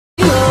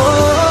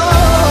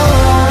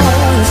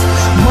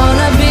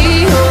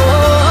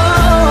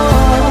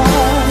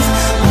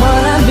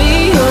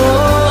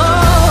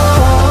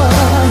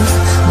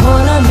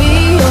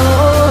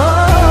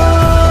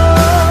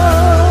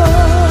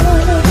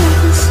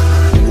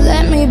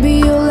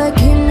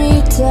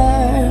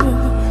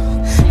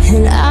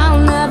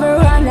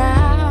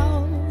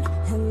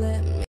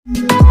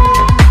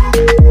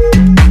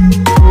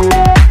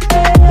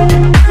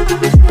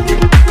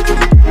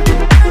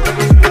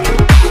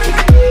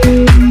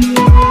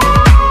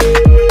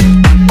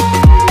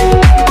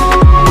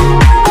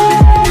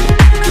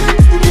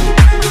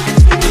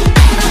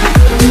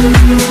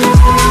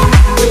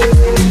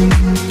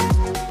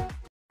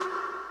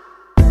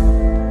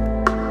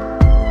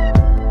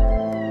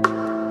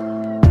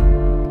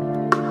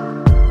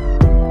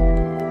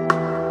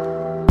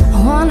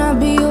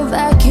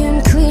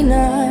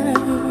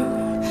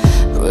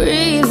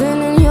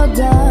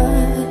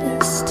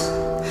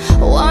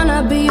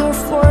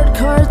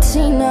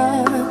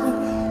cortina.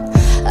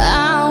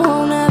 I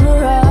won't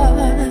ever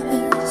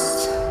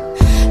rest.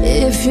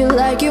 If you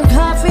like your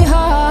coffee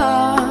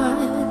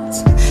hot,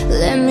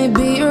 let me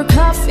be your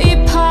coffee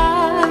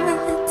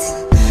pot.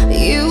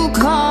 You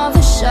call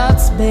the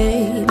shots,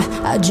 babe,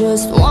 I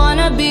just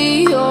wanna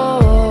be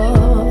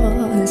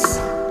yours.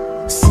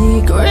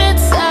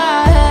 Secrets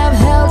I have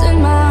held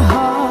in my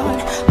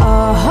heart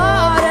are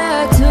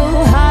harder to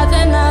hide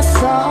than I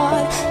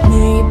thought.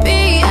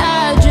 Maybe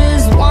I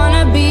just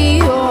wanna be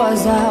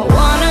yours. I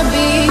wanna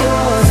be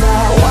yours.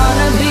 I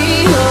wanna be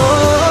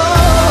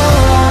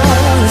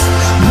yours.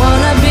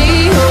 Wanna be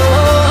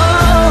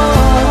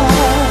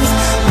yours.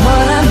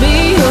 Wanna be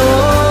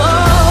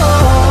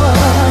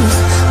yours.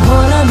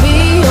 Wanna be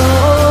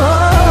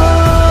yours.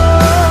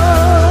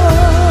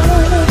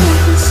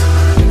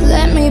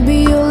 Let me be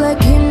your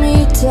lucky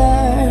meter,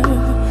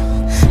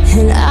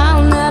 and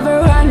I'll never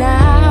run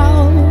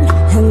out.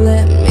 And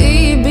let me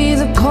be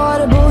the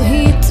portable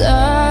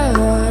heater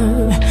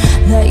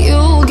that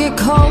you'll get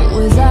cold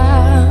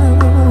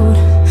without.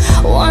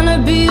 Wanna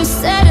be your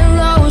setting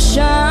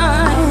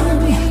lotion,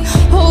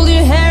 hold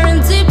your hair in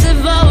deep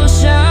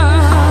devotion.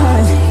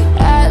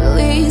 At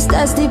least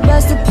as deep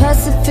as the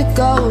Pacific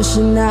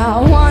Ocean. I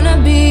wanna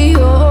be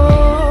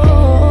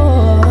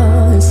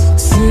yours.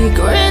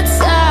 Secrets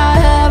I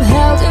have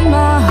held in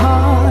my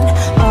heart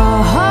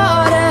are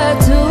harder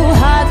to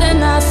hide than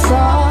I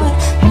thought.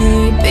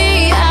 Maybe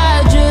I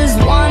just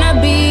wanna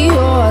be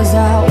yours.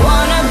 I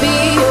wanna be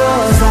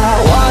yours. I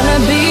wanna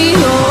be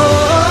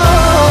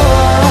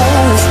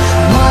yours.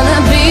 Wanna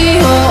be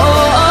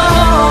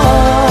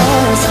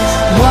yours.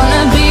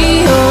 Wanna be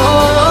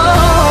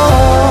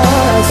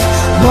yours.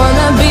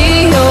 Wanna be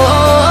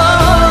yours.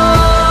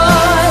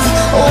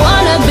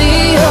 Wanna be yours. Wanna be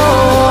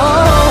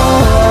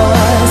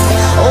yours.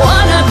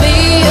 Wanna be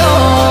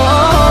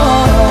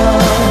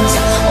yours.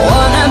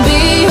 Wanna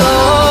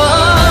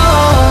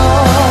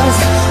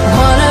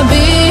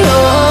be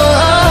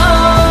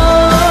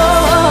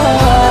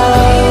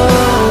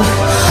yours.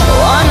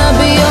 Wanna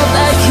be your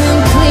vacuum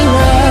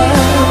cleaner,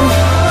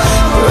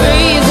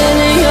 breathing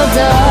in your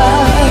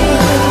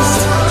dust.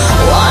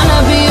 Wanna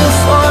be your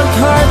Ford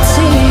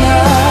Cortina,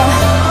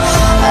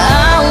 I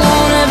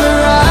won't ever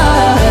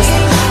rust.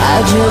 I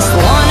just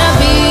wanna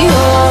be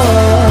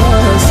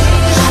yours.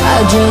 I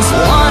just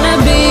wanna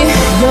be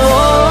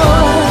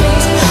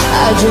yours.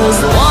 I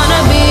just wanna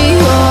be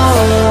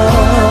yours.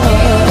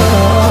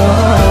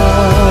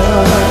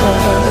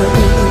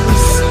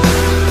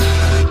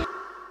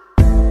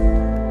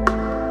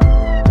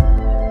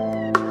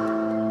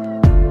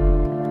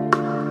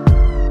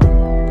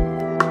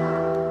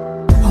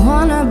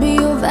 Wanna be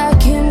your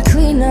vacuum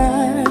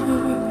cleaner,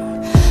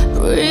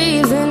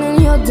 breathing in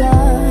your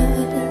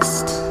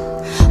dust.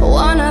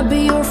 Wanna be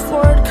your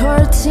Ford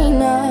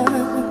Cortina,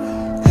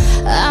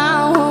 I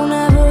won't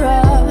ever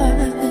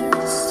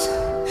rust.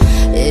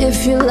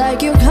 If you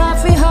like your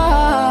coffee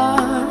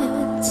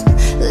hot,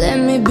 let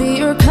me be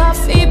your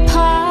coffee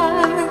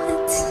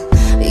pot.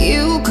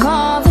 You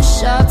call the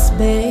shots,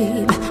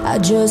 babe, I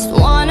just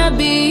wanna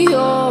be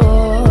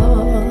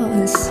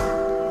yours.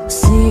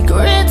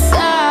 Secrets I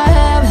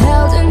have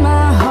held in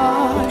my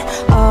heart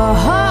are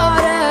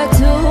harder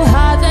to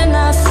hide than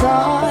I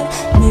thought.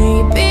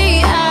 Maybe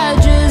I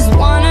just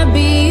wanna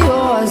be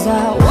yours. I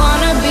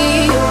wanna be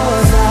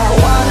yours. I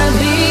wanna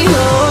be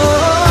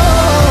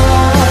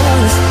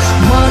yours.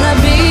 Wanna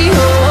be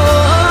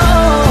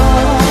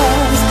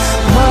yours.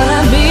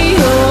 Wanna be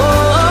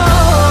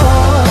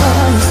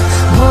yours.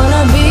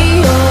 Wanna be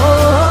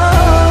yours.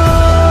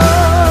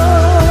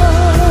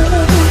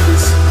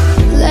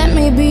 Let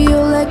me be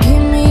your lucky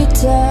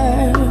meter,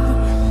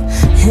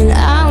 and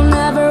I'll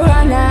never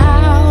run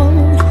out.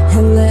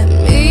 And let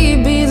me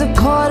be the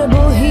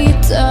portable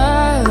heater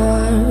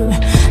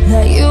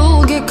that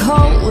you'll get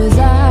cold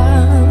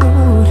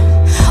without.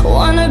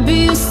 Wanna be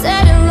your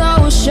setting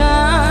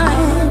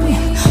lotion,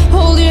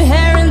 hold your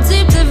hair in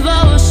deep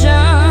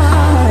devotion.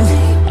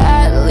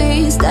 At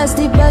least as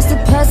deep as the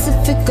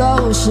Pacific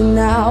Ocean. I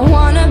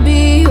wanna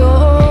be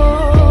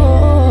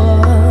yours.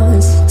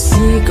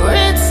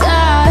 Secrets I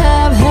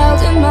have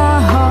held in my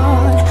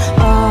heart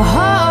are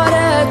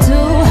harder to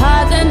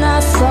hide than I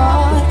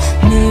thought.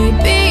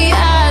 Maybe I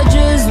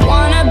just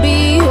wanna be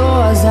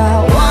yours. I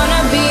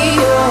wanna be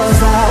yours.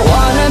 I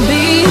wanna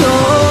be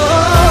yours.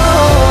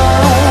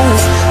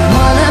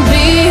 Wanna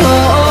be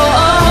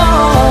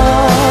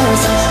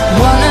yours.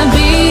 Wanna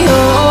be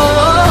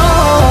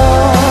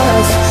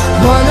yours.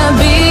 Wanna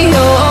be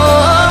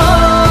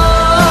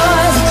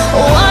yours.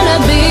 Wanna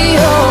be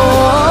yours.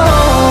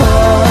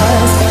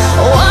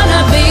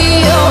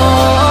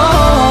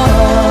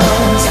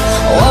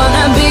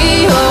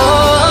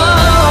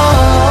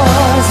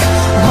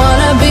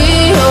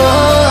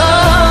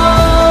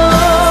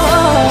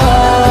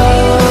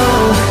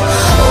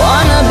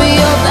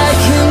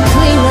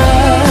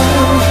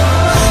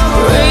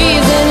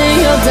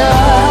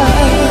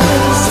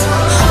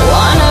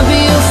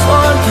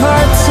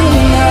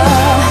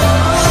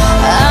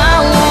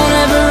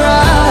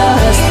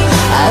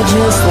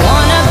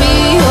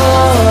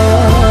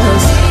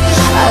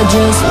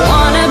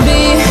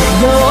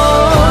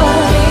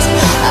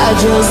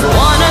 just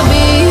wanna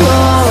be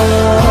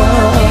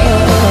yours.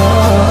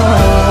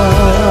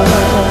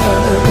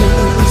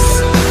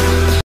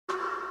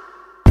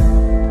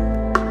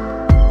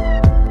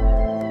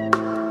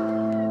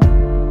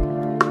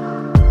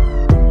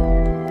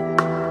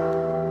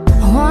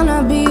 I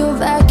wanna be your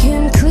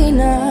vacuum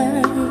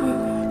cleaner,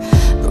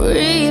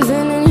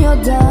 breathing in your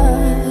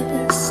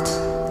dust.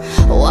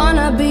 I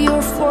wanna be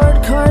your Ford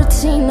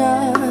Cortina,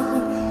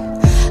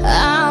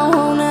 I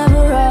won't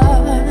ever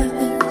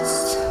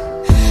rust.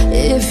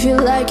 If you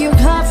like your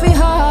coffee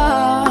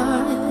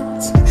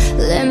hot,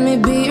 let me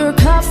be your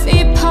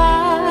coffee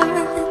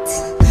pot.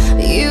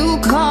 You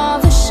call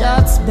the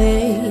shots,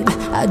 babe,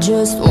 I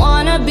just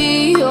wanna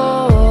be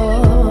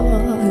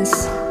yours.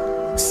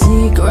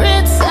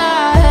 Secrets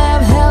I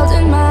have held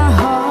in my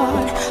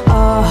heart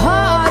are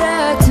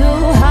harder to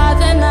hide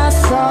than I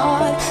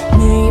thought.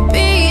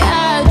 Maybe I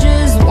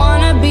just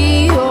wanna be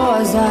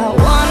yours. I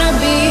wanna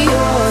be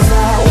yours.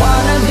 I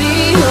wanna be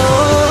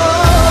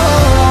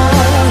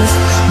yours.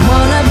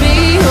 Wanna be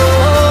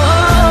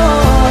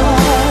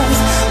yours.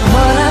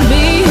 Wanna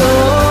be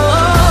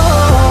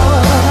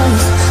yours.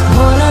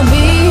 Wanna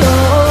be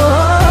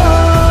yours.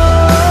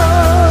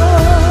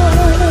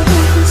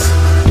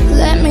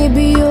 Let me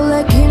be your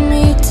lucky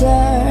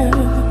meter,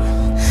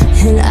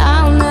 and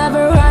I'll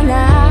never run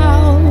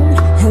out.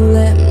 And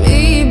let me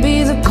be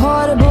the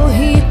portable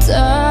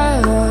heater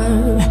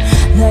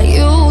that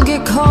you'll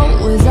get cold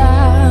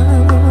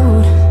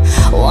without.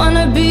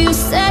 Wanna be your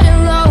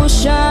setting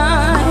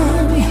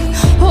lotion,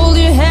 hold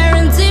your hair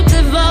in deep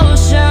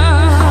devotion.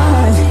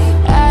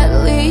 At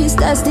least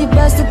that's deep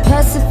as the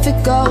Pacific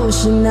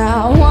Ocean. I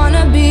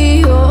wanna be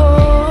yours.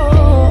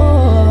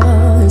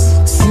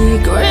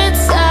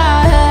 Secrets I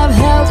have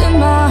held in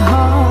my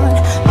heart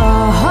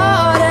are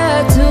harder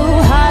to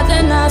hide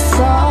than I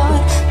thought.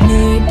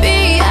 Maybe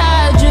I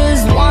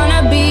just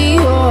wanna be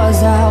yours.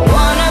 I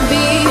wanna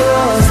be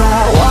yours. I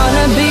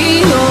wanna be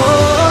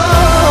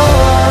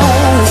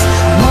yours.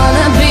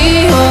 Wanna be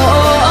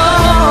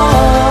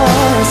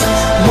yours.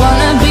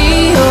 Wanna be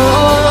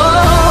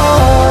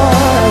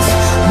yours.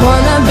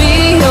 Wanna be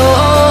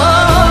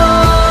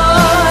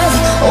yours.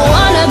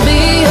 Wanna be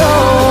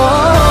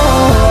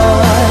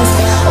yours.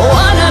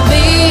 Wanna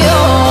be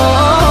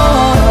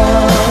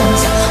yours.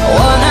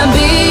 Wanna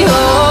be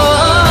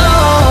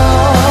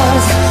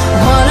yours.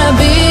 Wanna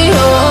be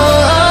yours.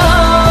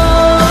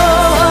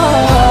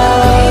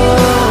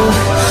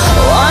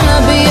 Wanna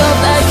be your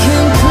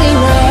vacuum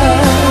cleaner,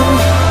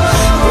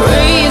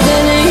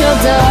 breathing in your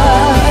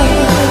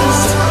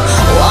dust.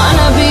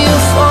 Wanna be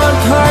your Ford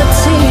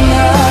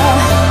Cortina,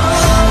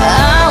 I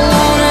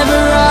won't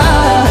ever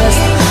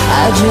rust.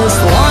 I just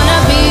wanna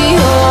be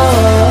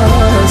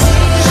yours.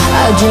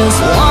 I just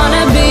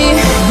wanna be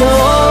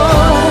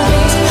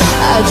yours.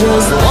 I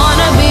just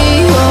wanna be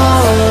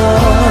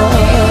yours.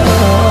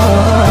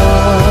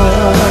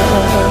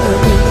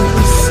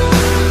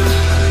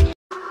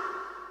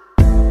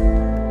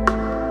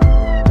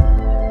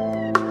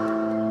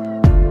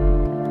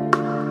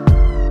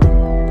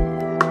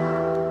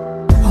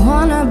 I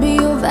wanna be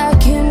your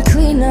vacuum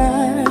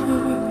cleaner,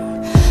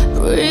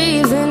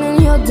 breathing in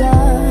your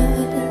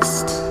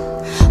dust.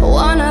 I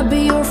wanna be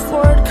your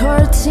Ford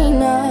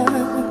Cortina,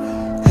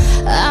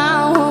 I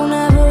won't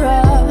ever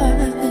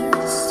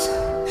rust.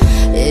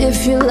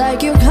 If you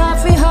like your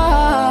coffee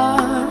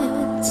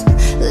hot,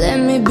 let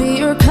me be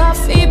your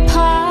coffee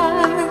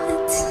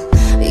pot.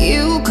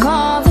 You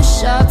call the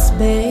shots,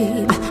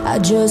 babe, I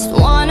just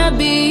wanna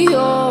be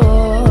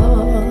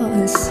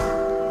yours.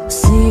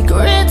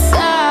 Secrets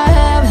I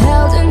have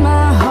held in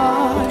my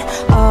heart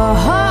are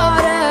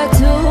harder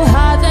to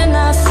hide than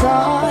I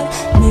thought.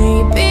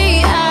 Maybe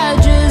I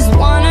just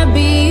wanna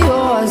be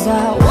yours. I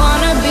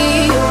wanna be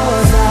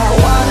yours. I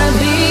wanna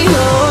be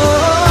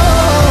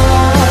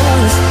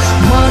yours.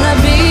 Wanna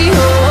be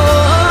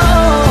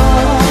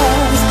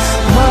yours.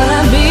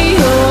 Wanna be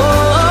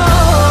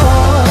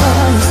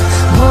yours.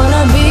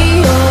 Wanna be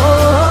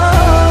yours.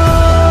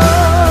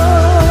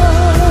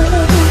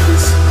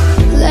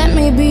 Let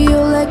me be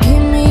your lucky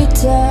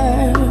meter,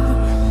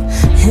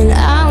 and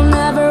I'll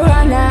never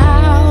run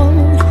out.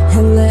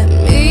 And let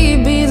me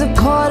be the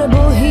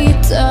portable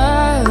heater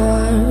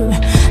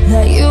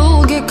that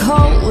you'll get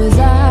cold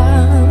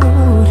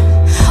without.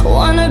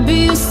 Wanna be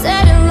your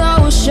setting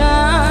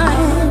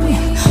lotion,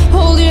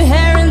 hold your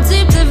hair in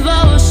deep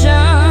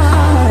devotion.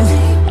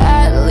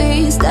 At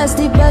least that's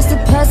deep as the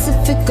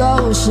Pacific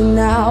Ocean.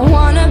 I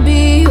wanna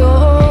be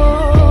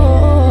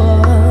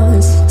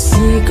yours.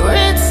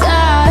 Secrets I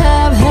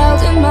have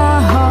held in my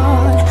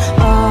heart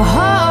are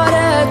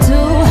harder to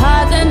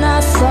hide than I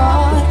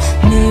thought.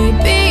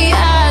 Maybe I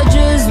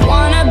just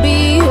wanna be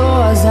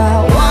yours. I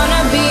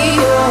wanna be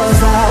yours.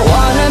 I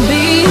wanna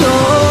be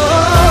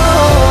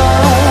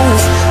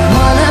yours.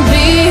 Wanna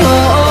be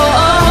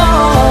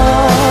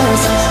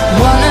yours.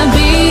 Wanna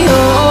be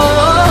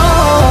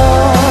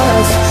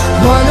yours.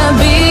 Wanna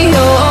be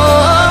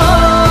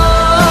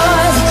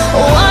yours.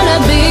 Wanna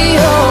be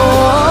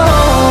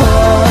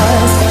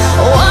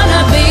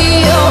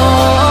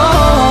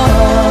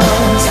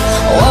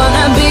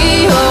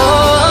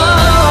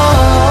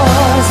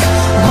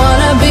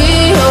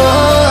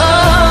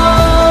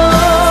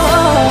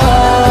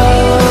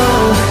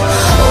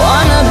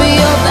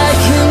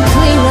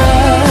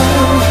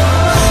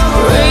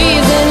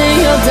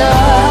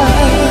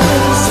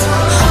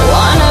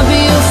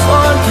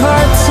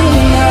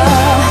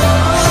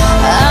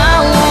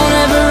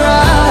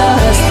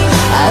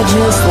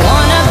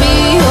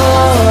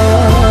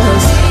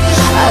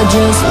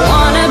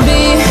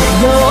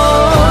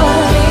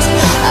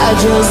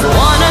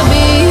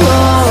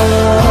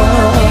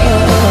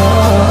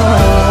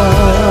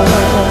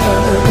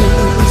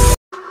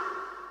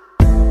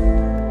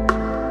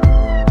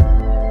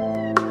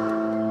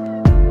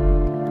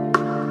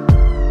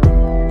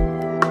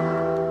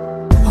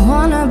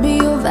wanna be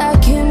your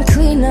vacuum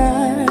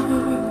cleaner,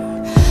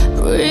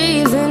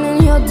 breathing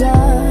in your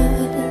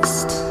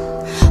dust.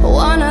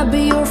 Wanna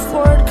be your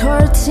Ford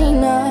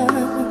Cortina,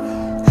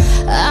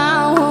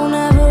 I won't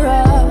ever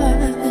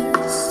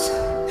rust.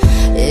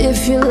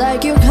 If you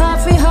like your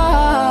coffee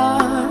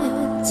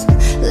hot,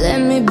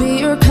 let me be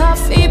your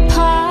coffee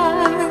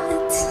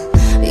pot.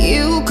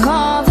 You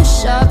call the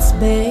shots,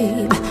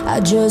 babe,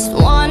 I just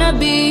wanna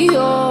be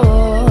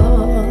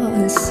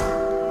yours.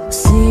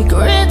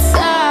 Secrets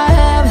I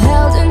have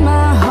held in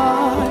my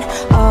heart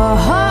are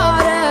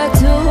harder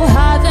to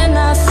hide than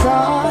I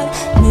thought.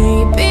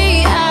 Maybe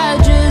I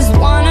just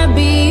wanna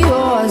be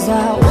yours. I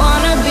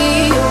wanna be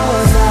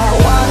yours. I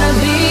wanna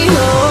be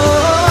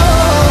yours.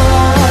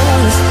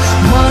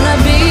 Wanna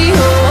be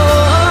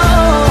yours.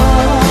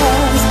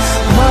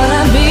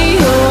 Wanna be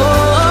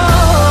yours.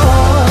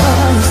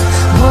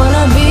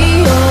 Wanna be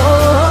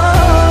yours.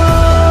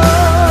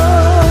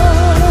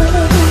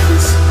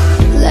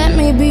 Let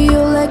me be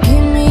your lucky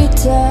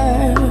meter,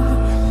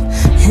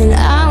 and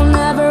I'll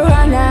never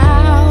run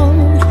out.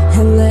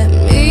 And let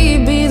me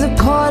be the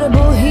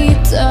portable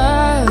heater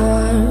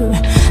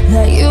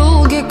that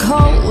you'll get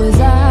cold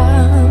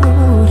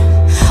without.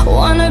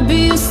 Wanna be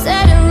your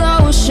setting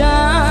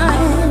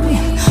lotion,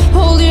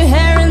 hold your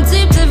hair in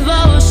deep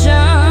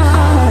devotion.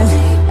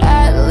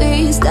 At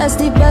least that's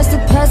deep as the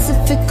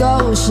Pacific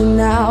Ocean.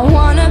 I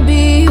wanna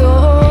be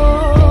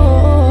yours.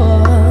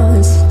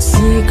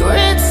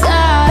 Secrets I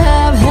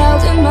have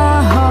held in my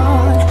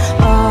heart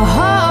are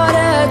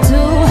harder to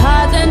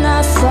hide than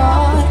I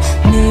thought.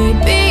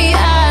 Maybe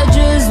I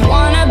just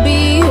wanna be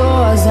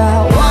yours. I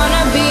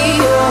wanna be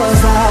yours.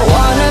 I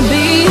wanna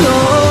be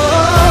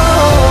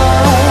yours.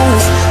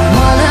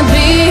 Wanna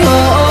be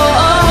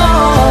yours.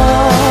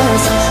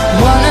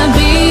 Wanna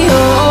be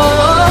yours.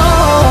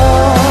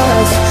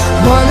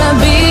 Wanna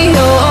be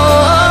yours.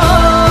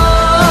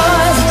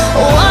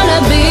 Wanna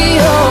be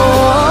yours.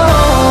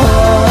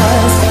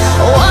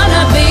 Wanna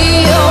be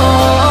yours.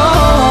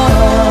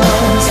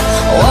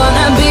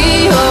 Wanna be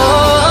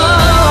yours.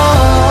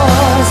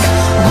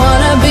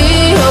 Wanna be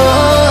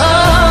yours.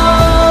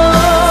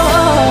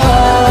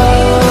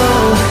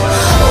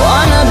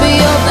 Wanna be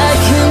your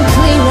vacuum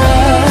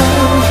cleaner,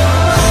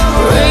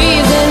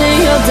 breathing in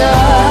your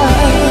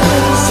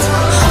dust.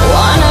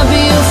 Wanna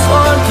be your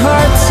Ford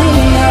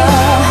Cortina,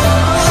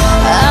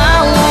 I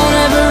won't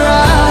ever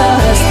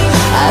rust.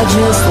 I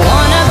just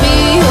wanna be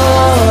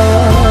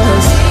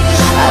yours.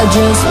 I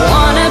just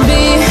wanna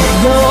be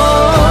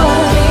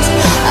yours.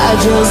 I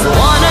just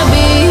wanna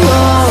be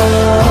yours.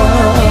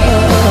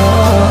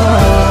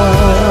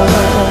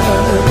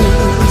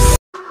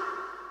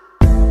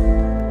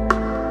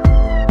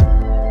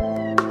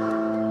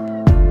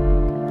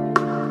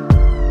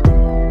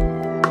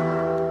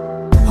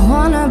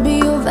 Wanna be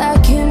your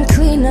vacuum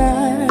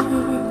cleaner,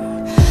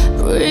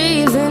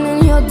 breathing in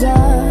your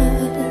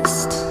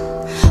dust.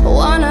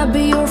 Wanna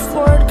be your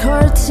Ford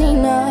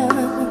Cortina,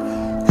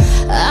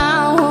 I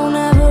won't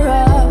ever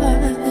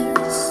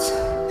rust.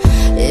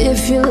 If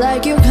you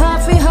like your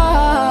coffee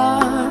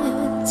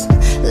hot,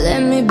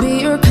 let me be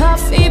your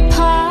coffee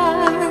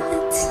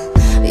pot.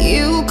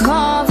 You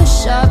call the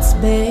shots,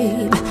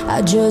 babe,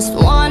 I just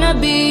wanna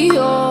be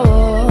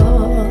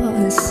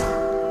yours.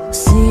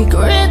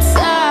 Secrets I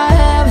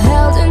have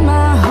held in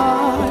my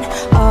heart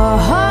are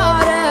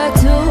harder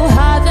to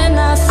hide than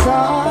I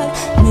thought.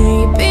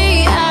 Maybe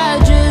I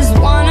just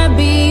wanna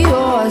be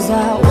yours.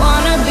 I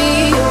wanna be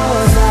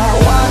yours. I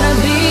wanna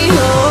be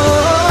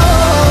yours.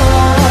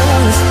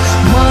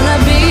 Wanna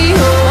be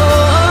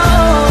yours.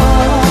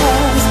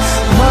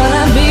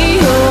 Wanna be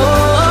yours.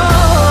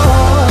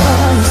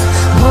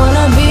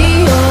 Wanna be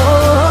yours.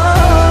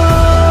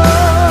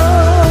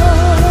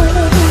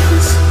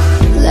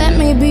 Let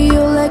me be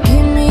your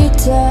lucky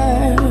meter,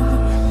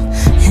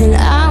 and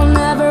I'll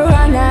never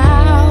run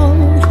out.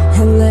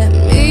 And let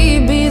me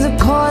be the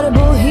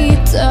portable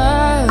heater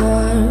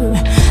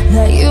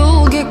that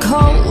you'll get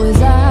cold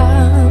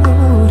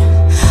without.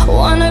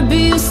 Wanna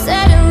be your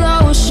setting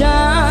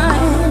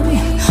lotion,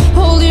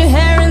 hold your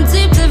hair in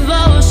deep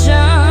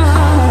devotion.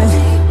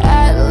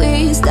 At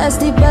least that's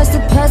deep as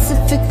the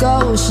Pacific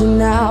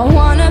Ocean. I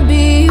wanna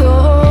be